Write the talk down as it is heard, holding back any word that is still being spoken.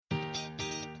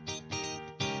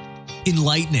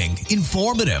Enlightening,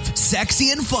 informative,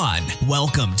 sexy, and fun.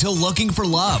 Welcome to Looking for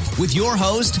Love with your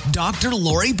host, Dr.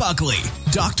 Lori Buckley.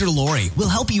 Dr. Lori will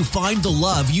help you find the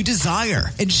love you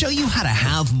desire and show you how to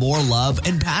have more love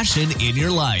and passion in your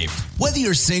life. Whether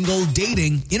you're single,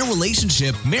 dating, in a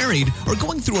relationship, married, or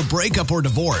going through a breakup or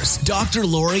divorce, Dr.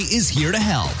 Lori is here to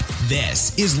help.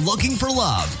 This is Looking for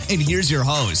Love, and here's your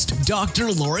host,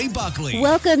 Dr. Lori Buckley.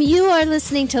 Welcome. You are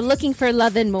listening to Looking for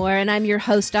Love and More, and I'm your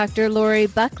host, Dr. Lori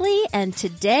Buckley, and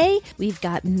today we've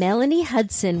got Melanie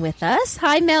Hudson with us.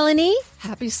 Hi, Melanie.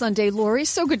 Happy Sunday, Lori.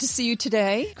 So good to see you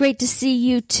today. Great to see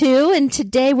you too, and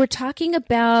today we're talking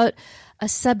about a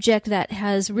subject that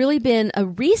has really been a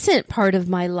recent part of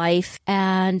my life,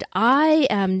 and I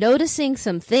am noticing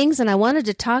some things, and I wanted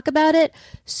to talk about it,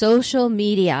 social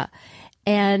media.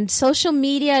 And social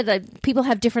media, people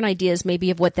have different ideas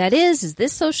maybe of what that is. Is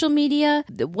this social media?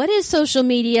 What is social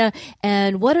media?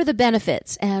 And what are the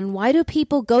benefits? And why do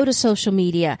people go to social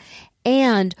media?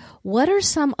 And what are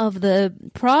some of the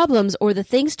problems or the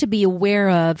things to be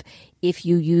aware of if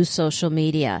you use social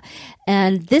media?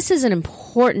 And this is an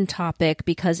important topic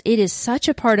because it is such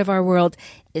a part of our world,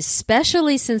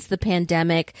 especially since the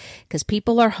pandemic, because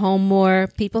people are home more,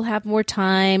 people have more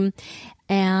time.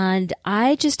 And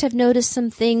I just have noticed some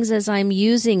things as I'm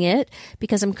using it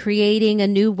because I'm creating a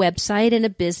new website and a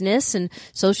business, and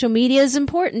social media is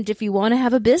important if you want to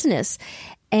have a business.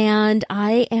 And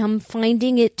I am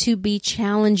finding it to be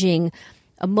challenging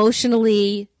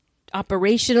emotionally,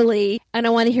 operationally. And I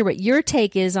want to hear what your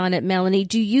take is on it, Melanie.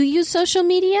 Do you use social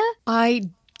media? I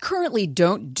currently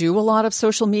don't do a lot of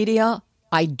social media.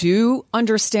 I do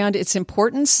understand its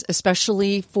importance,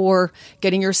 especially for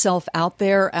getting yourself out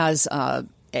there as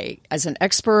an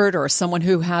expert or someone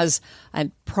who has a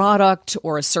product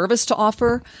or a service to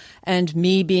offer. And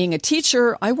me being a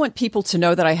teacher, I want people to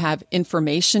know that I have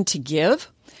information to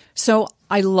give. So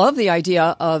I love the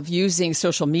idea of using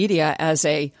social media as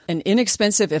an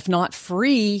inexpensive, if not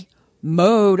free,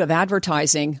 mode of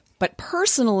advertising. But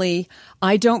personally,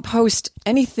 I don't post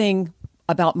anything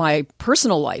about my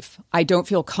personal life. I don't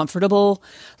feel comfortable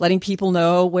letting people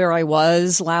know where I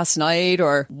was last night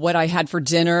or what I had for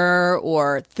dinner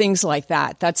or things like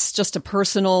that. That's just a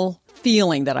personal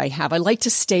feeling that I have. I like to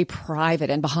stay private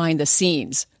and behind the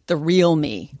scenes, the real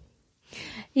me.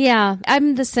 Yeah,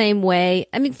 I'm the same way.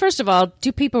 I mean, first of all,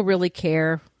 do people really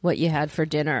care what you had for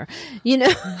dinner,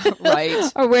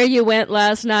 Right. or where you went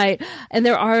last night? And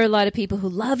there are a lot of people who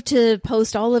love to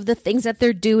post all of the things that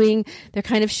they're doing. They're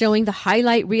kind of showing the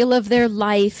highlight reel of their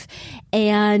life,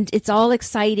 and it's all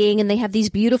exciting, and they have these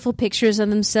beautiful pictures of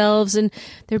themselves, and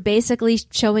they're basically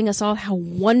showing us all how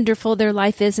wonderful their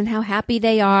life is and how happy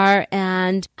they are.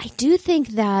 And I do think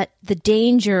that the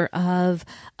danger of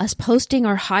us posting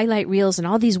our highlight reels and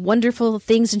all these wonderful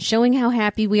things and showing how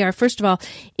happy we are, first of all,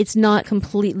 it's not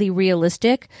completely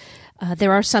realistic.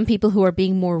 There are some people who are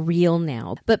being more real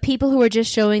now, but people who are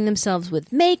just showing themselves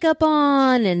with makeup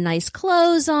on and nice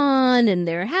clothes on, and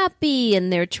they're happy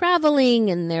and they're traveling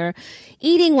and they're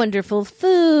eating wonderful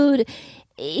food,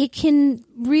 it can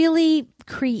really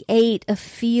create a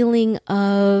feeling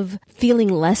of feeling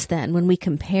less than when we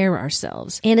compare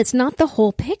ourselves. And it's not the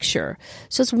whole picture.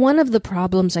 So it's one of the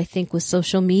problems, I think, with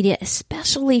social media,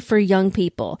 especially for young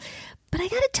people. But I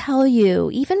got to tell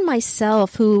you, even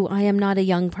myself, who I am not a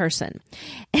young person,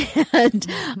 and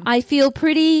I feel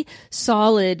pretty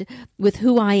solid with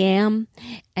who I am,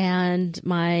 and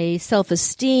my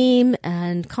self-esteem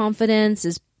and confidence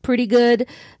is pretty good.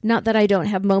 Not that I don't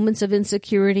have moments of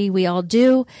insecurity. We all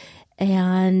do.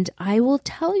 And I will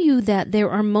tell you that there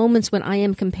are moments when I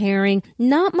am comparing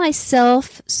not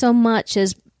myself so much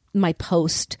as my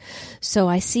post. So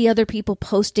I see other people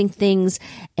posting things,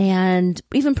 and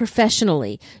even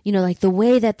professionally, like the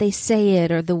way that they say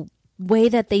it or the way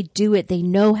that they do it, they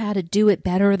know how to do it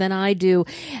better than I do.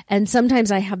 And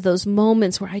sometimes I have those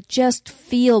moments where I just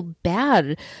feel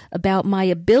bad about my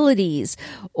abilities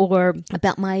or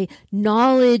about my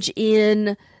knowledge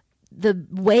in the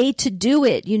way to do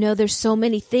it. There's so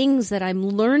many things that I'm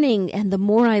learning, and the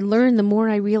more I learn, the more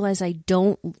I realize I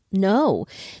don't know.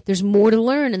 There's more to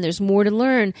learn, and there's more to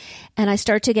learn. And I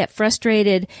start to get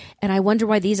frustrated, and I wonder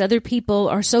why these other people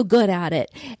are so good at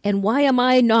it, and why am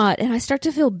I not? And I start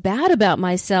to feel bad about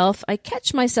myself. I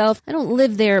catch myself. I don't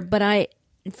live there, but I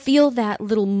feel that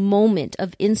little moment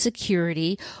of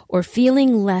insecurity or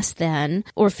feeling less than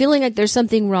or feeling like there's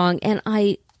something wrong. And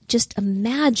I just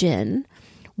imagine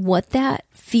what that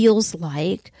feels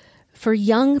like for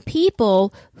young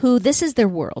people who this is their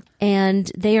world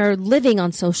and they are living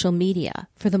on social media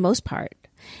for the most part.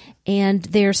 And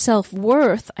their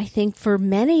self-worth, I think for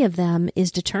many of them,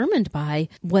 is determined by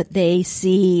what they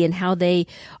see and how they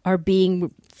are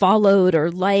being followed or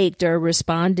liked or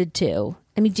responded to.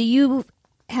 I mean, do you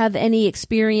have any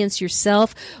experience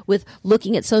yourself with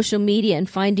looking at social media and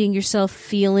finding yourself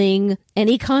feeling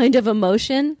any kind of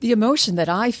emotion? The emotion that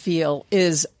I feel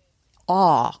is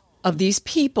awe of these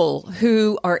people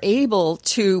who are able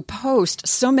to post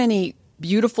so many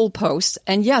beautiful posts.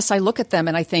 And yes, I look at them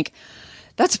and I think,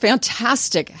 that's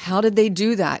fantastic. How did they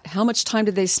do that? How much time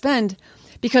did they spend?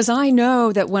 Because I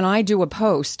know that when I do a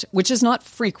post, which is not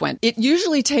frequent, it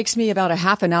usually takes me about a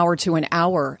half an hour to an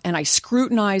hour, and I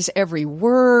scrutinize every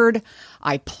word.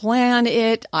 I plan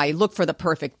it. I look for the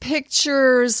perfect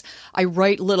pictures. I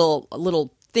write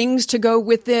little things to go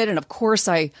with it. And of course,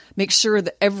 I make sure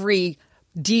that every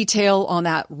detail on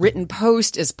that written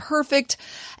post is perfect.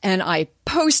 And I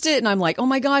post it and I'm like, oh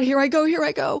my God, here I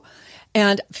go.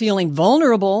 And feeling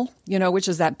vulnerable, which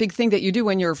is that big thing that you do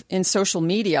when you're in social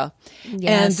media.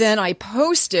 Yes. And then I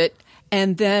post it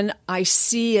and then I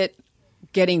see it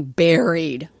getting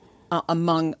buried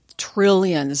among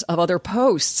trillions of other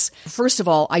posts. First of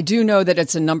all, I do know that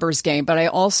it's a numbers game, but I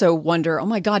also wonder, oh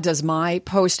my God, does my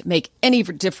post make any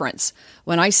difference?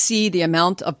 When I see the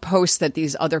amount of posts that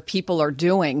these other people are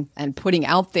doing and putting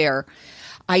out there,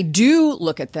 I do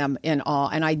look at them in awe,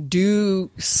 and I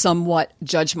do somewhat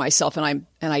judge myself, and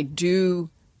I do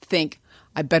think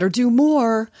I better do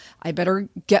more. I better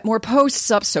get more posts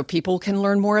up so people can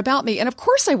learn more about me. And of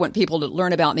course I want people to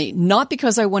learn about me, not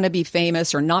because I want to be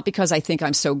famous or not because I think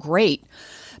I'm so great,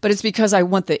 but it's because I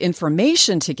want the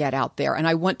information to get out there, and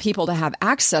I want people to have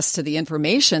access to the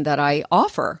information that I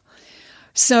offer.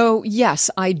 So yes,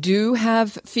 I do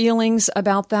have feelings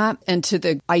about that, and to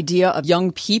the idea of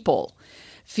young people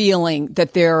feeling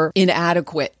that they're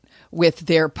inadequate with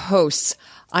their posts.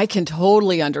 I can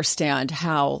totally understand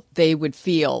how they would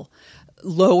feel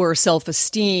lower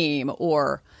self-esteem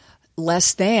or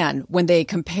less than when they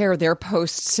compare their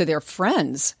posts to their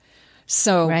friends.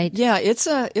 So, right. Yeah, it's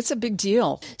a big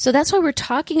deal. So that's why we're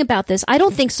talking about this. I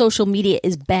don't think social media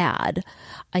is bad.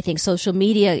 I think social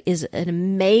media is an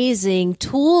amazing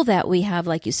tool that we have,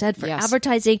 like you said, for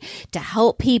advertising, to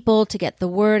help people, to get the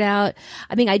word out.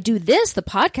 I mean, I do this, the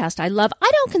podcast I love. I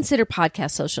don't consider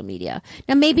podcast social media.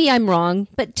 Now, maybe I'm wrong,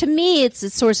 but to me, it's a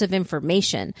source of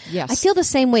information. Yes. I feel the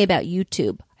same way about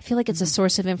YouTube. I feel like it's a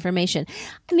source of information.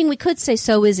 I mean, we could say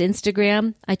so is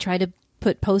Instagram. I try to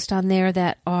put posts on there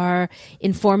that are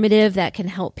informative, that can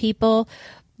help people.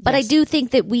 But I do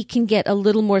think that we can get a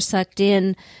little more sucked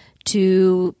in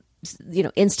to,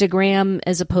 Instagram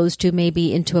as opposed to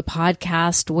maybe into a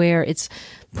podcast where it's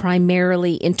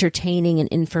primarily entertaining and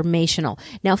informational.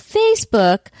 Now,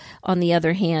 Facebook, on the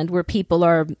other hand, where people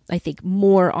are, I think,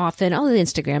 more often,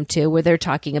 Instagram too, where they're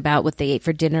talking about what they ate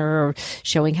for dinner or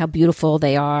showing how beautiful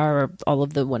they are or all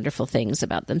of the wonderful things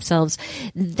about themselves.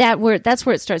 That's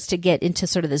where it starts to get into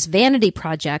sort of this vanity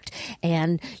project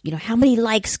and, how many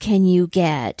likes can you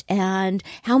get and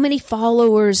how many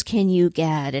followers can you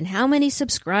get and how many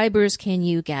subscribers can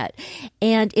you get?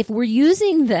 And if we're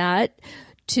using that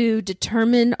to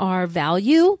determine our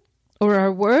value or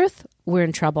our worth, we're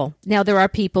in trouble. Now, there are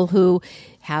people who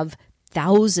have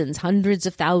thousands, hundreds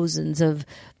of thousands of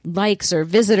likes or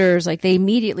visitors, like they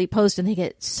immediately post and they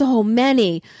get so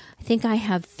many. I think I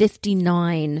have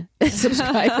 59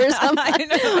 subscribers on my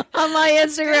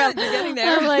Instagram. You're getting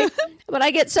there. But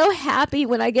I get so happy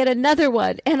when I get another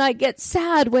one, and I get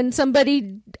sad when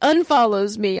somebody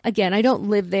unfollows me. Again, I don't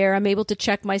live there. I'm able to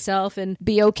check myself and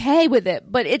be okay with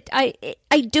it. But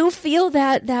I do feel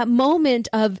that moment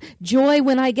of joy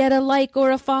when I get a like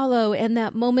or a follow, and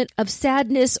that moment of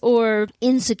sadness or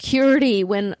insecurity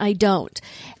when I don't.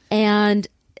 And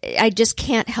I just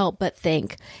can't help but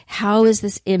think, how is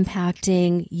this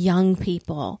impacting young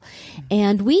people?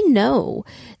 And we know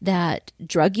that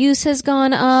drug use has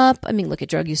gone up. I mean, look,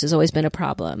 drug use has always been a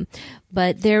problem,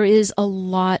 but there is a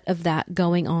lot of that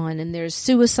going on, and there's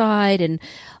suicide and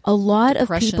a lot of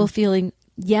people feeling,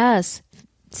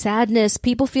 sadness,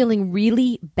 people feeling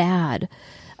really bad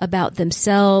about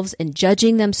themselves and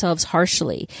judging themselves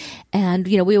harshly. And,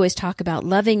 we always talk about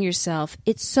loving yourself.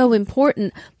 It's so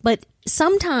important, but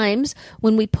sometimes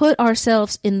when we put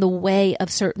ourselves in the way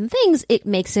of certain things, it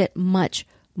makes it much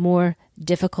more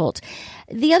difficult.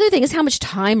 The other thing is, how much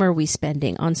time are we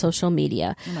spending on social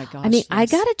media? Oh my gosh. I mean, I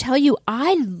got to tell you,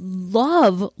 I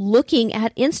love looking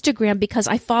at Instagram because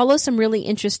I follow some really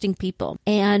interesting people.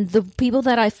 And the people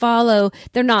that I follow,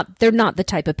 they're not the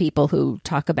type of people who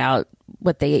talk about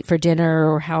what they ate for dinner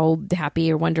or how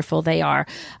happy or wonderful they are.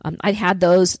 I had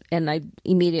those and I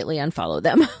immediately unfollowed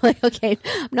them. Like, okay,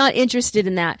 I'm not interested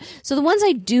in that. So the ones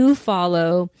I do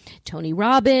follow, Tony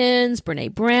Robbins,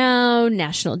 Brene Brown,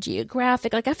 National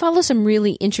Geographic, like I follow some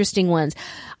really interesting ones.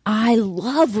 I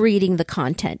love reading the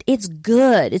content. It's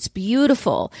good. It's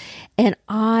beautiful. And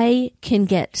I can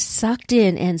get sucked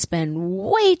in and spend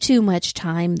way too much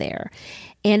time there.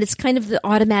 And it's kind of the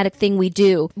automatic thing we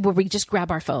do where we just grab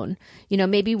our phone. You know,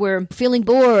 maybe we're feeling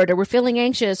bored or we're feeling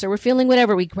anxious or we're feeling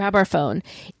whatever. We grab our phone.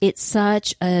 It's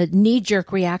such a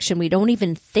knee-jerk reaction. We don't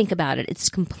even think about it. It's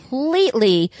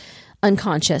completely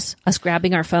unconscious, us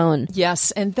grabbing our phone.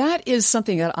 Yes. And that is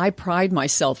something that I pride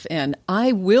myself in.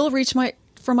 I will reach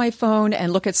for my phone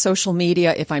and look at social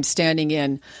media if I'm standing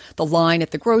in the line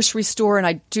at the grocery store and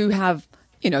I do have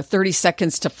 30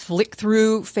 seconds to flick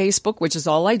through Facebook, which is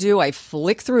all I do. I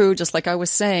flick through, just like I was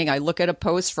saying. I look at a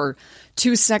post for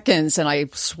 2 seconds and I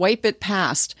swipe it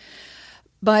past.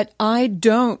 But I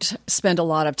don't spend a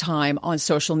lot of time on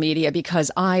social media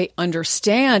because I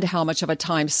understand how much of a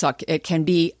time suck it can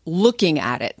be looking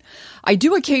at it. I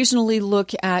do occasionally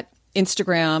look at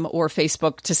Instagram or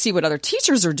Facebook to see what other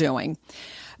teachers are doing.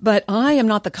 But I am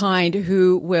not the kind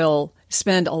who will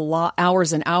spend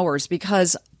hours and hours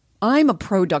because I'm a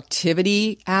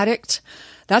productivity addict.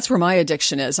 That's where my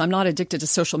addiction is. I'm not addicted to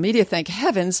social media, thank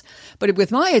heavens. But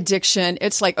with my addiction,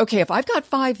 it's like, okay, if I've got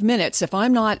 5 minutes, if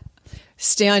I'm not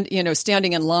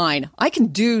standing in line, I can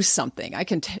do something. I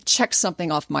can check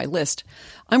something off my list.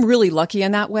 I'm really lucky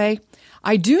in that way.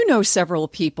 I do know several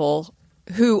people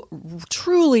who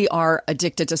truly are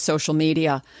addicted to social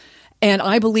media. And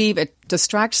I believe it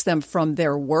distracts them from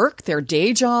their work, their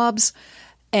day jobs,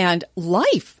 and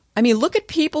life. I mean, look at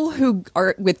people who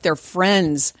are with their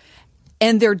friends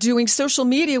and they're doing social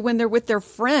media when they're with their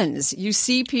friends. You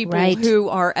see people who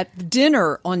are at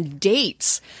dinner on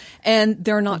dates and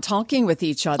they're not talking with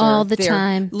each other. All the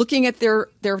time. Looking at their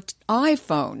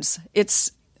iPhones.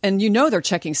 And they're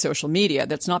checking social media.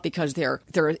 That's not because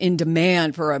they're in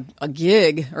demand for a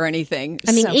gig or anything.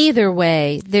 I mean, either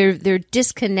way, they're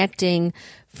disconnecting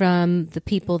from the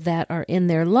people that are in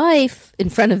their life in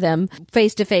front of them,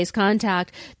 face-to-face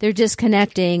contact. They're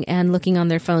disconnecting and looking on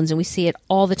their phones, and we see it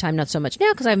all the time. Not so much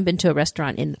now because I haven't been to a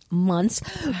restaurant in months,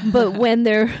 but when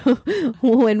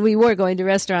we were going to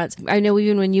restaurants, I know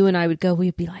even when you and I would go,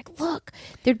 we'd be like, look,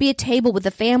 there'd be a table with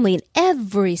a family, and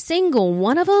every single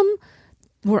one of them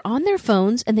were on their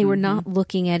phones and they were not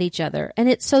looking at each other. And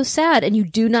it's so sad. And you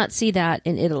do not see that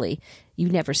in Italy. You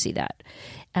never see that.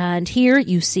 And here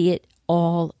you see it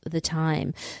all the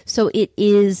time. So it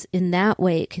is in that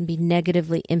way, it can be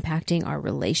negatively impacting our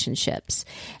relationships.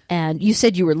 And you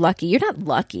said you were lucky. You're not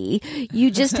lucky.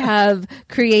 You just have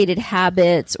created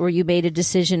habits or you made a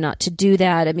decision not to do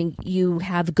that. I mean, you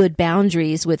have good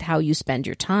boundaries with how you spend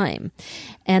your time.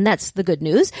 And that's the good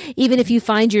news. Even if you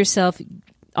find yourself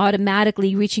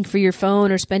automatically reaching for your phone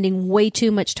or spending way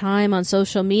too much time on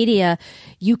social media,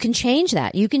 you can change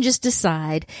that. You can just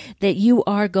decide that you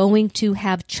are going to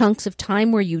have chunks of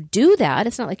time where you do that.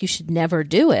 It's not like you should never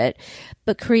do it,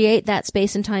 but create that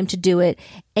space and time to do it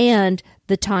and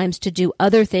the times to do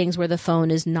other things where the phone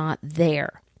is not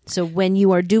there. So when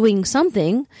you are doing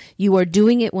something, you are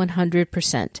doing it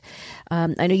 100%. I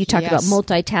know you talked about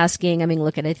multitasking. I mean,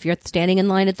 look at it. If you're standing in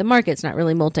line at the market, it's not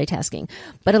really multitasking.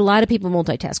 But a lot of people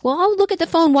multitask. Well, I'll look at the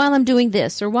phone while I'm doing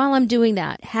this or while I'm doing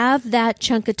that. Have that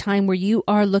chunk of time where you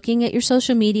are looking at your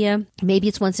social media. Maybe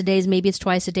it's once a day, maybe it's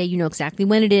twice a day. You know exactly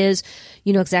when it is.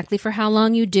 You know exactly for how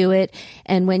long you do it.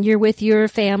 And when you're with your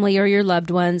family or your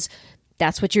loved ones,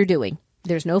 that's what you're doing.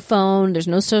 There's no phone. There's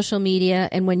no social media.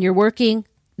 And when you're working,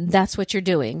 that's what you're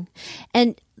doing.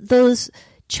 And those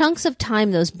chunks of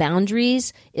time, those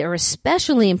boundaries are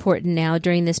especially important now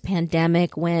during this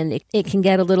pandemic when it can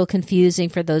get a little confusing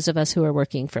for those of us who are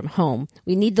working from home.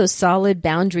 We need those solid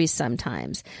boundaries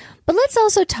sometimes. But let's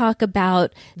also talk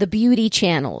about the beauty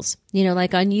channels,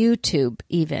 like on YouTube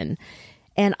even.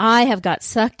 And I have got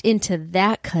sucked into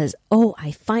that because,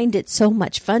 I find it so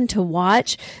much fun to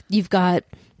watch. You've got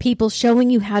people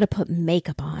showing you how to put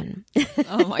makeup on.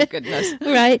 Oh, my goodness.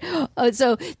 Right?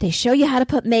 So they show you how to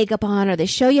put makeup on or they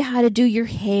show you how to do your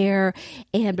hair.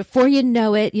 And before you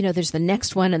know it, there's the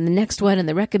next one and the next one and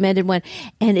the recommended one.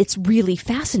 And it's really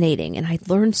fascinating. And I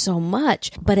learned so much.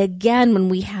 But again, when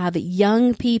we have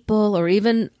young people or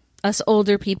even us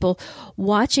older people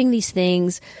watching these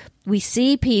things, we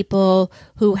see people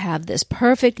who have this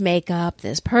perfect makeup,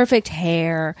 this perfect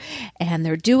hair, and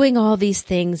they're doing all these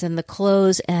things and the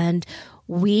clothes. And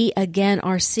we, again,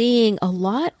 are seeing a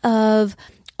lot of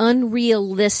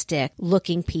unrealistic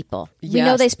looking people. We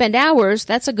know Yes. they spend hours.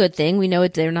 That's a good thing. We know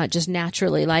they're not just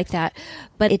naturally like that,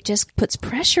 but it just puts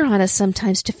pressure on us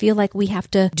sometimes to feel like we have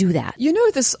to do that. You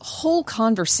know, this whole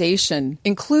conversation,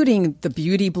 including the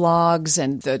beauty blogs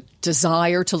and the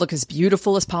desire to look as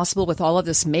beautiful as possible with all of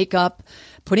this makeup,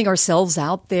 putting ourselves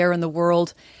out there in the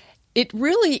world, it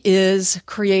really is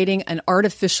creating an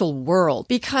artificial world.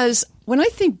 Because when I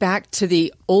think back to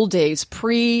the old days,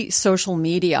 pre-social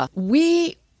media,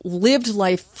 we lived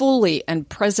life fully and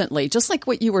presently, just like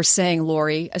what you were saying,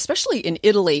 Lori, especially in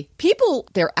Italy. People,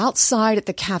 they're outside at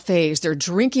the cafes, they're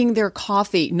drinking their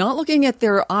coffee, not looking at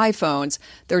their iPhones,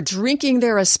 they're drinking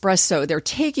their espresso, they're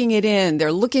taking it in,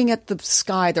 they're looking at the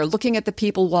sky, they're looking at the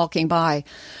people walking by.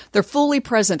 They're fully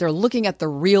present, they're looking at the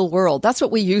real world. That's what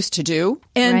we used to do.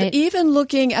 And Right. even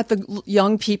looking at the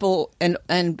young people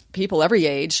and people every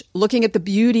age, looking at the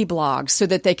beauty blogs so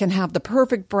that they can have the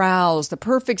perfect brows, the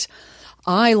perfect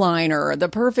eyeliner, the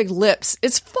perfect lips.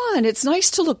 It's fun. It's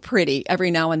nice to look pretty every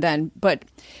now and then. But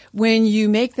when you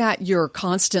make that your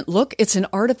constant look, it's an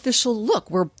artificial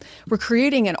look. We're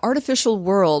creating an artificial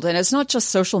world. And it's not just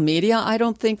social media, I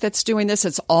don't think, that's doing this.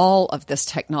 It's all of this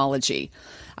technology.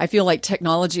 I feel like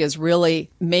technology is really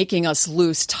making us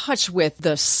lose touch with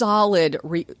the solid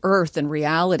earth and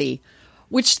reality,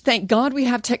 which, thank God, we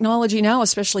have technology now,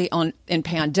 especially in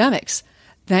pandemics.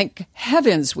 Thank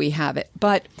heavens we have it.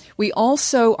 But we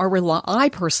also I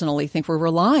personally think we're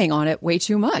relying on it way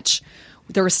too much.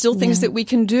 There are still things that we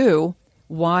can do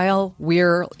while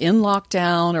we're in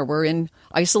lockdown or we're in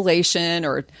isolation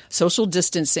or social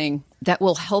distancing that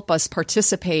will help us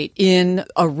participate in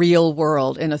a real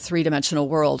world, in a three-dimensional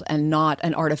world, and not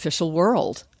an artificial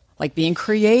world, like being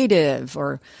creative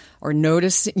or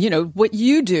noticing, what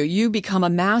you do. You become a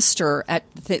master at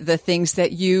the things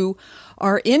that you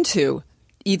are into.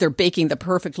 Either baking the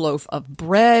perfect loaf of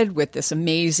bread with this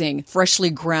amazing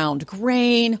freshly ground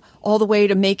grain, all the way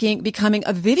to becoming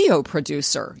a video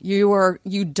producer.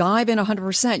 You dive in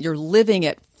 100%. You're living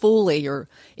it fully. You're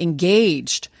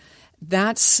engaged.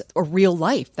 That's a real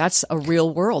life. That's a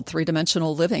real world,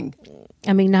 three-dimensional living.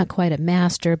 I mean, not quite a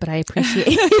master, but I appreciate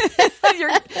it.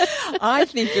 I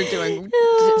think you're doing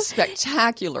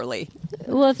spectacularly.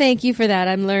 Well, thank you for that.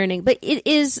 I'm learning. But it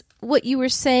is what you were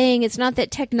saying. It's not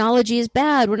that technology is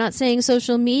bad. We're not saying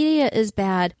social media is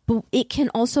bad, but it can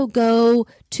also go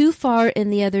too far in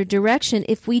the other direction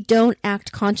if we don't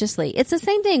act consciously. It's the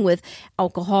same thing with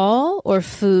alcohol or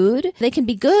food. They can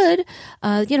be good.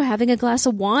 Having a glass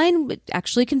of wine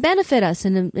actually can benefit us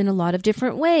in a lot of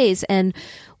different ways. And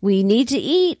we need to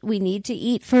eat. We need to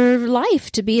eat for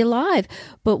life, to be alive.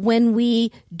 But when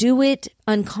we do it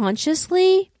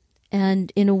unconsciously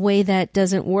and in a way that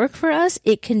doesn't work for us,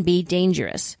 it can be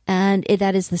dangerous. And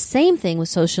that is the same thing with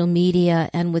social media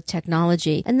and with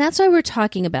technology. And that's why we're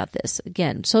talking about this.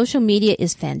 Again, social media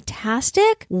is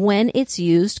fantastic when it's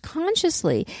used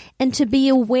consciously and to be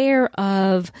aware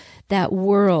of that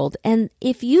world. And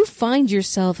if you find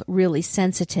yourself really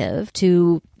sensitive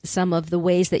to some of the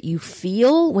ways that you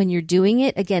feel when you're doing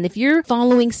it. Again, if you're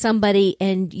following somebody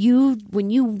and when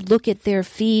you look at their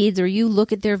feeds or you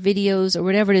look at their videos or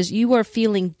whatever it is, you are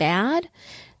feeling bad,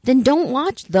 then don't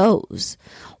watch those.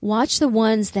 Watch the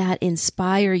ones that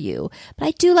inspire you. But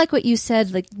I do like what you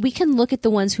said, like we can look at the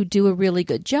ones who do a really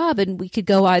good job and we could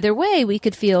go either way. We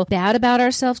could feel bad about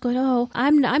ourselves going, oh,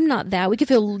 I'm not that. We could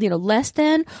feel, less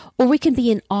than, or we can be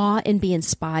in awe and be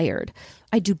inspired.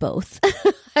 I do both.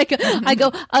 I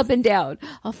go up and down.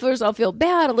 First I'll feel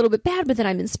bad, a little bit bad, but then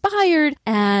I'm inspired.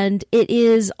 And it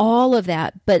is all of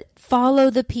that. But follow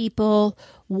the people,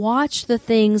 watch the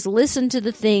things, listen to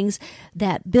the things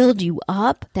that build you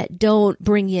up, that don't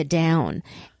bring you down.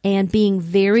 And being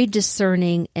very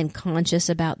discerning and conscious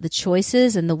about the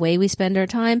choices and the way we spend our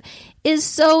time is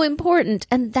so important.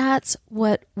 And that's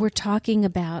what we're talking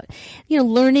about.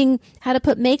 Learning how to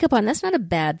put makeup on, that's not a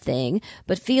bad thing.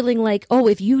 But feeling like, oh,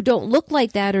 if you don't look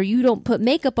like that or you don't put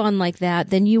makeup on like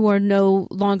that, then you are no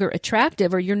longer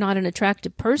attractive or you're not an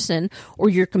attractive person or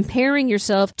you're comparing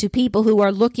yourself to people who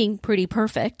are looking pretty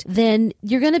perfect, then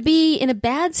you're going to be in a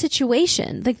bad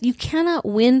situation. Like you cannot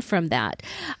win from that.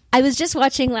 I was just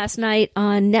watching last night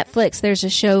on Netflix. There's a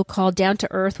show called Down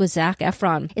to Earth with Zac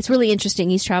Efron. It's really interesting.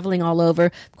 He's traveling all over.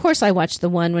 Of course, I watched the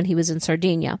one when he was in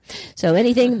Sardinia. So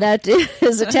anything that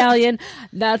is Italian,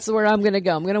 that's where I'm going to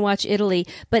go. I'm going to watch Italy.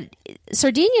 But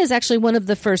Sardinia is actually one of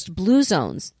the first blue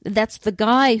zones. That's the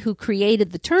guy who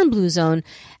created the term blue zone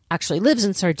actually lives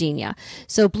in Sardinia.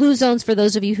 So blue zones, for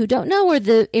those of you who don't know, are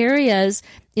the areas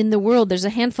in the world, there's a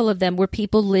handful of them where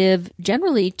people live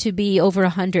generally to be over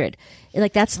 100.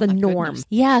 Like that's the norm. Goodness.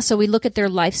 Yeah, so we look at their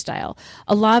lifestyle.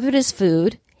 A lot of it is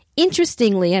food.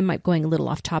 Interestingly, I might be going a little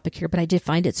off topic here, but I did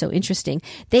find it so interesting.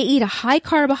 They eat a high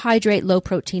carbohydrate, low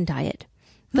protein diet.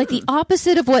 Like the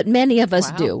opposite of what many of us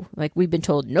do. Like we've been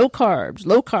told no carbs,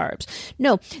 low carbs.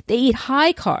 No, they eat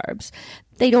high carbs.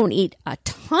 They don't eat a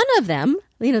ton of them.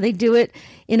 You know, they do it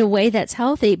in a way that's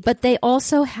healthy, but they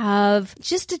also have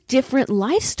just a different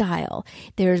lifestyle.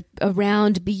 They're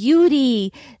around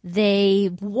beauty. They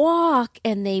walk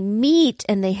and they meet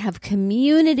and they have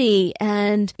community.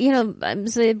 And, you know,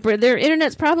 their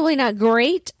internet's probably not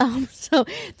great. So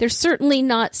they're certainly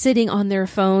not sitting on their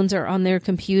phones or on their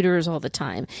computers all the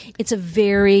time. It's a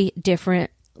very different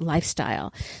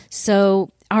lifestyle.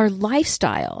 So our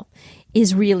lifestyle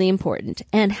is really important,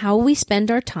 and how we spend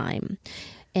our time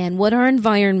and what our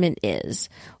environment is,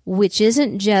 which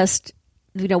isn't just,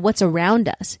 you know, what's around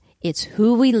us. It's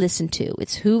who we listen to.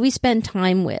 It's who we spend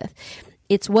time with.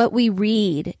 It's what we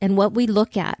read and what we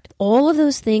look at. All of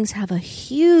those things have a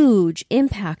huge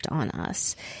impact on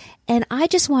us. And I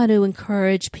just want to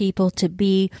encourage people to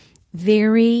be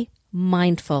very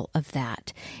mindful of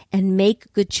that and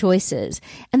make good choices.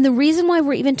 And the reason why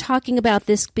we're even talking about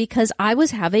this, because I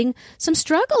was having some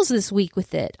struggles this week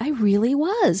with it. I really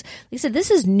was. Like I said,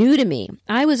 this is new to me.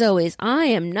 I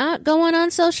am not going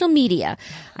on social media.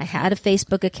 I had a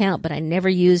Facebook account, but I never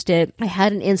used it. I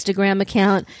had an Instagram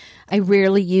account. I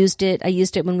rarely used it. I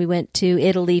used it when we went to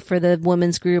Italy for the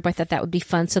women's group. I thought that would be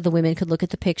fun so the women could look at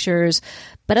the pictures.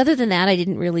 But other than that, I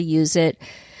didn't really use it.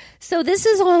 So this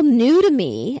is all new to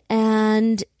me,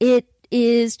 and it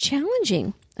is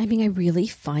challenging. I mean, I really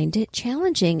find it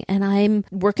challenging, and I'm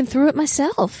working through it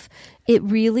myself. It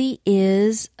really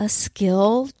is a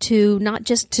skill to not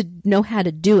just to know how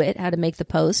to do it, how to make the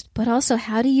post, but also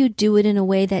how do you do it in a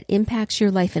way that impacts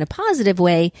your life in a positive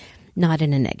way, not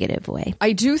in a negative way.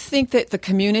 I do think that the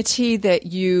community that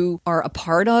you are a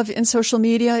part of in social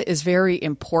media is very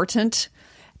important.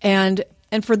 And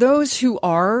for those who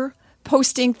are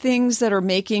posting things that are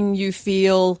making you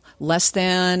feel less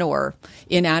than or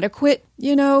inadequate,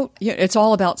 you know, it's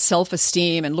all about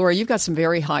self-esteem. And Laura, you've got some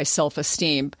very high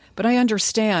self-esteem, but I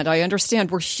understand.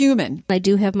 We're human. I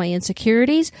do have my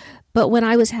insecurities, but when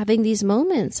I was having these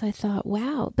moments, I thought,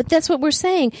 wow, but that's what we're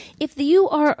saying. If you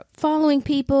are following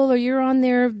people or you're on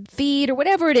their feed or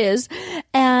whatever it is,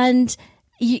 and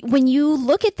when you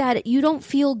look at that, you don't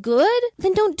feel good,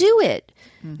 then don't do it.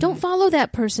 Mm-hmm. Don't follow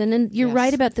that person. And you're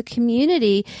right about the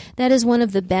community. That is one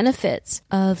of the benefits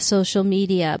of social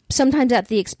media, sometimes at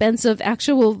the expense of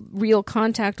actual real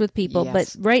contact with people.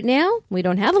 Yes. But right now, we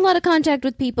don't have a lot of contact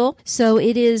with people. So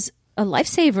it is a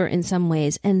lifesaver in some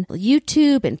ways. And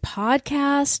YouTube and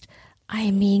podcast,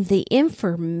 I mean, the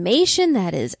information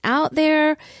that is out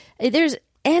there, there's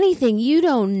anything you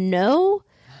don't know,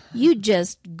 you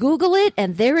just Google it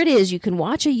and there it is. You can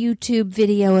watch a YouTube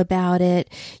video about it.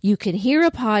 You can hear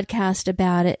a podcast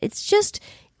about it. It's just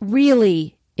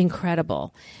really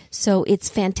incredible. So it's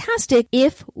fantastic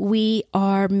if we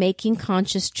are making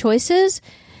conscious choices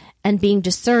and being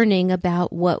discerning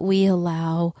about what we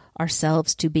allow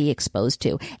ourselves to be exposed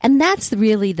to. And that's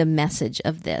really the message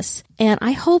of this. And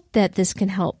I hope that this can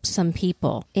help some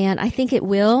people. And I think it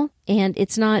will. And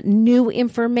it's not new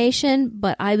information,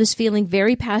 but I was feeling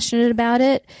very passionate about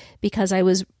it because I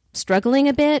was struggling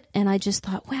a bit. And I just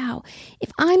thought, wow,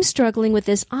 if I'm struggling with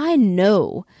this, I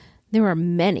know there are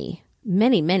many,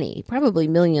 probably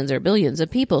millions or billions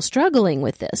of people struggling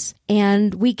with this.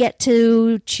 And we get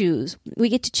to choose. We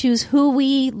get to choose who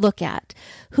we look at,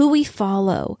 who we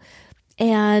follow.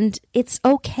 And it's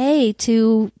okay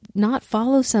to not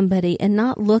follow somebody and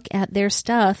not look at their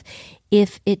stuff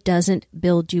if it doesn't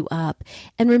build you up.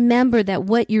 And remember that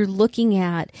what you're looking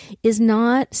at is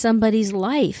not somebody's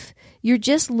life. You're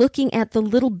just looking at the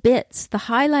little bits, the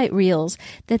highlight reels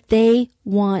that they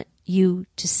want you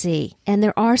to see. And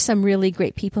there are some really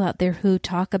great people out there who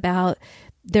talk about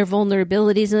their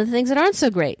vulnerabilities and the things that aren't so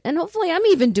great. And hopefully I'm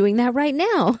even doing that right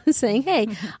now, saying, hey,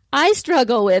 I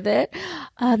struggle with it.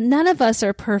 None of us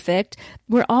are perfect.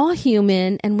 We're all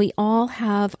human and we all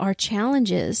have our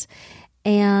challenges.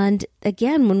 And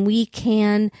again, when we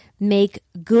can make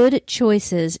good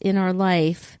choices in our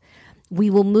life, we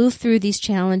will move through these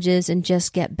challenges and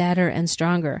just get better and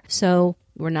stronger. So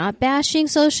we're not bashing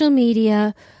social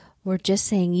media. We're just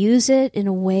saying use it in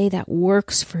a way that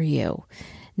works for you,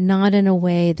 not in a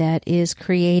way that is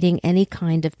creating any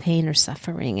kind of pain or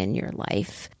suffering in your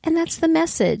life. And that's the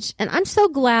message. And I'm so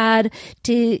glad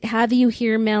to have you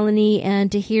here, Melanie,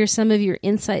 and to hear some of your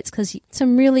insights, because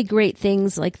some really great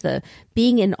things like the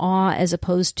being in awe as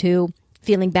opposed to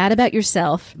feeling bad about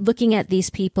yourself, looking at these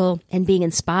people and being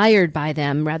inspired by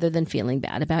them rather than feeling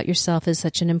bad about yourself is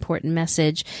such an important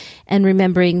message. And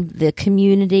remembering the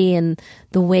community and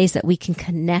the ways that we can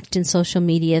connect in social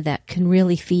media that can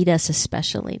really feed us,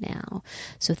 especially now.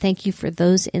 So thank you for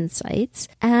those insights.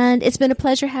 And it's been a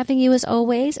pleasure having you as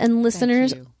always. And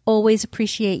listeners, always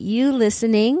appreciate you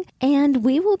listening. And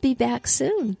we will be back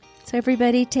soon. So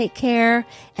everybody take care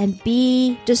and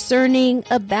be discerning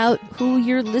about who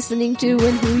you're listening to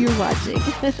and who you're watching.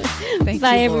 Thank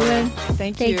Bye, you, Laura. everyone.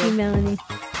 Thank you. Thank you, Melanie.